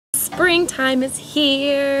Springtime is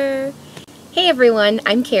here! Hey everyone,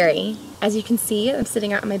 I'm Carrie. As you can see, I'm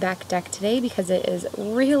sitting out on my back deck today because it is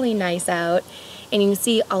really nice out. And you can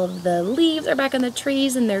see all of the leaves are back on the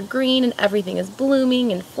trees and they're green and everything is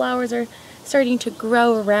blooming and flowers are starting to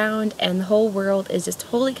grow around and the whole world is just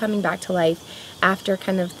totally coming back to life after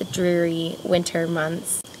kind of the dreary winter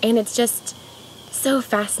months. And it's just so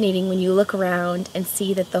fascinating when you look around and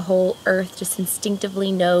see that the whole earth just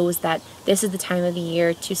instinctively knows that this is the time of the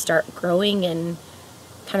year to start growing and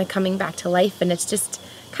kind of coming back to life. And it's just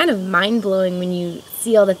kind of mind-blowing when you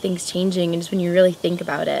see all the things changing and just when you really think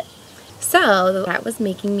about it. So that was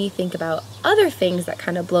making me think about other things that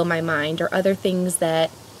kind of blow my mind, or other things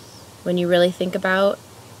that when you really think about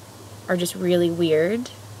are just really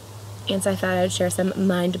weird. And so I thought I would share some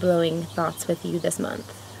mind-blowing thoughts with you this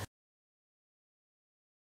month.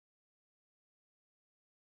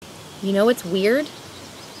 You know what's weird?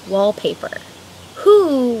 Wallpaper.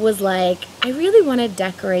 Who was like, I really want to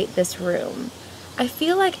decorate this room. I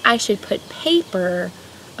feel like I should put paper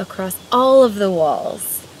across all of the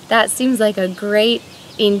walls. That seems like a great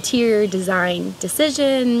interior design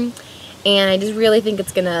decision, and I just really think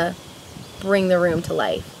it's gonna bring the room to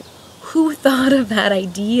life. Who thought of that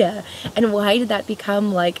idea? And why did that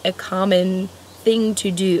become like a common thing to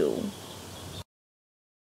do?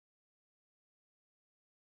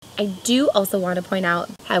 I do also want to point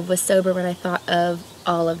out I was sober when I thought of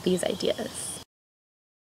all of these ideas.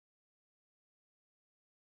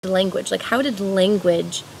 Language, like how did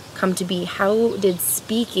language come to be? How did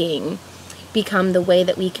speaking become the way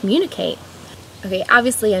that we communicate? Okay,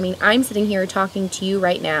 obviously, I mean, I'm sitting here talking to you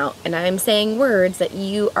right now and I'm saying words that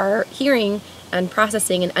you are hearing and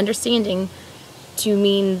processing and understanding to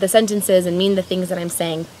mean the sentences and mean the things that I'm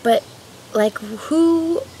saying. But like,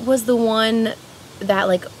 who was the one that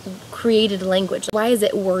like created language? Why is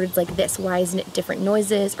it words like this? Why isn't it different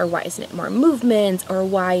noises? Or why isn't it more movements? Or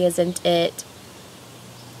why isn't it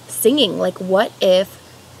singing? Like, what if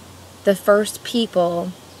the first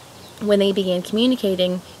people, when they began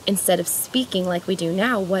communicating, instead of speaking like we do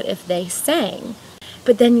now, what if they sang?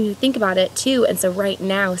 But then you think about it too, and so right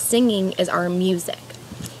now singing is our music.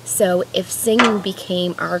 So if singing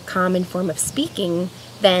became our common form of speaking,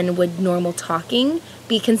 then would normal talking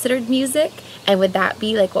be considered music? And would that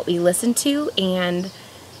be like what we listen to and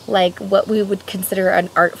like what we would consider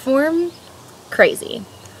an art form? Crazy.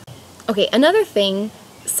 Okay, another thing,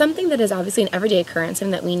 something that is obviously an everyday occurrence,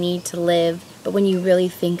 something that we need to live, but when you really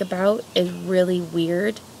think about is really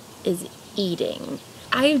weird, is eating.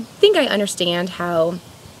 I think I understand how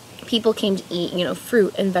people came to eat, you know,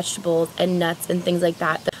 fruit and vegetables and nuts and things like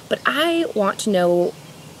that. But I want to know,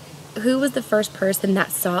 who was the first person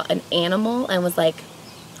that saw an animal and was like,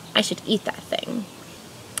 I should eat that thing?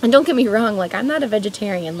 And don't get me wrong, like, I'm not a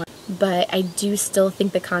vegetarian, but I do still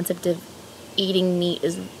think the concept of eating meat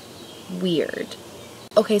is weird.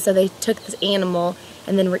 Okay, so they took this animal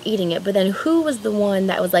and then we're eating it, but then who was the one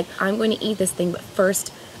that was like, I'm going to eat this thing, but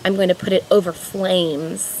first I'm going to put it over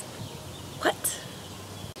flames? What?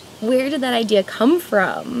 Where did that idea come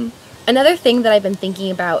from? Another thing that I've been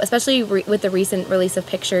thinking about, especially with the recent release of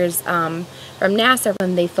pictures from NASA,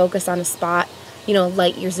 when they focus on a spot, you know,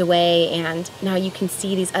 light years away, and now you can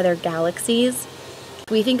see these other galaxies.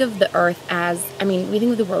 We think of the Earth as, I mean, we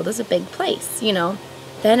think of the world as a big place, you know.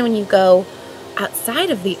 Then when you go outside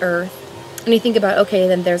of the Earth and you think about, okay,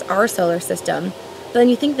 then there's our solar system, but then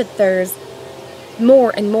you think that there's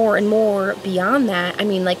more and more and more beyond that. I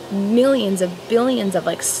mean, like millions of billions of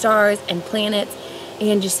like stars and planets,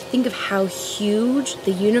 and just think of how huge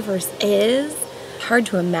the universe is. Hard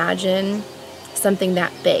to imagine something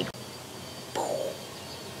that big.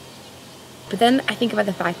 But then I think about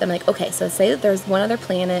the fact that I'm like, okay, so say that there's one other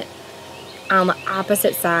planet on the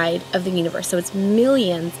opposite side of the universe, so it's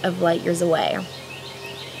millions of light years away.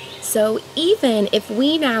 So even if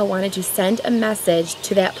we now wanted to send a message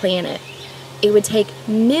to that planet, it would take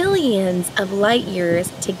millions of light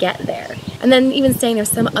years to get there. And then even saying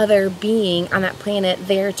there's some other being on that planet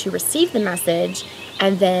there to receive the message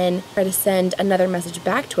and then try to send another message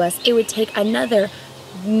back to us, it would take another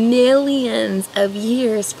millions of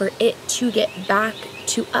years for it to get back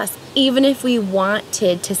to us. Even if we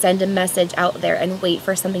wanted to send a message out there and wait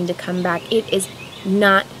for something to come back, it is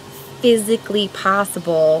not physically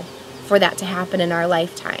possible for that to happen in our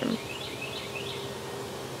lifetime.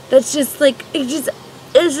 That's just like, it's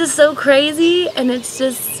just so crazy, and it's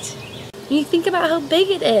just, you think about how big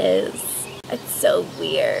it is. It's so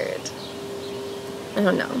weird. I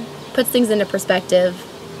don't know. Puts things into perspective,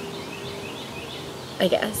 I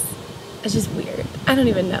guess. It's just weird. I don't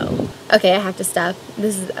even know. Okay, I have to stop.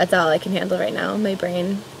 That's all I can handle right now. My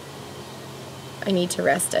brain I need to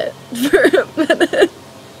rest it for a minute.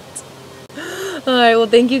 Alright, well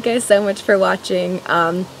thank you guys so much for watching.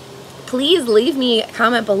 Please leave me a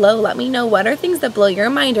comment below. Let me know what are things that blow your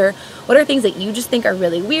mind, or what are things that you just think are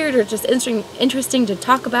really weird or just interesting to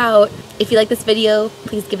talk about. If you like this video,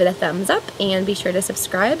 please give it a thumbs up and be sure to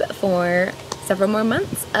subscribe for several more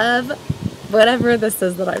months of whatever this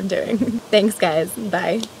is that I'm doing. Thanks guys.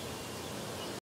 Bye.